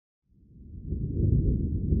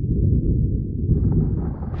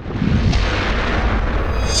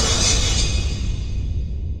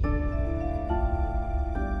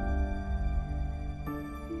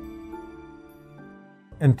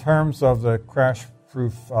in terms of the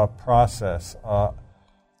crash-proof process,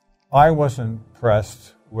 I was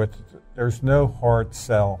impressed with, there's no hard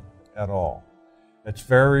sell at all. It's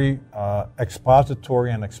very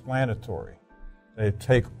expository and explanatory. They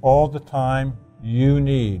take all the time you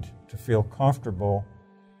need to feel comfortable,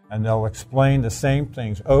 and they'll explain the same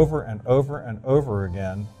things over and over and over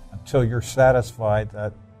again until you're satisfied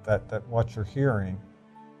that what you're hearing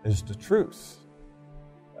is the truth.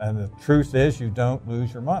 And the truth is you don't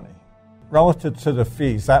lose your money. Relative to the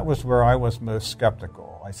fees, that was where I was most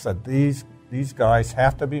skeptical. I said, these guys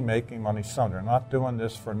have to be making money somewhere. They're not doing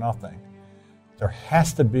this for nothing. There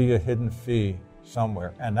has to be a hidden fee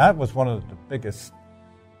somewhere. And that was one of the biggest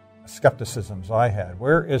skepticisms I had.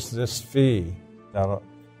 Where is this fee?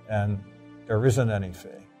 And there isn't any fee.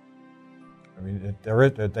 I mean,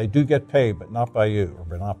 they do get paid, but not by you,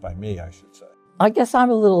 or not by me, I should say. I guess I'm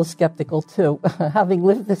a little skeptical, too, having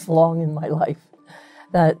lived this long in my life,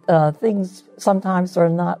 that things sometimes are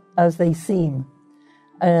not as they seem.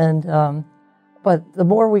 And but the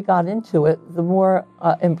more we got into it, the more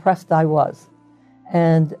impressed I was.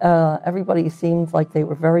 And everybody seemed like they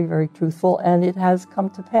were very, very truthful, and it has come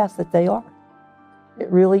to pass that they are. It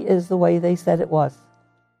really is the way they said it was.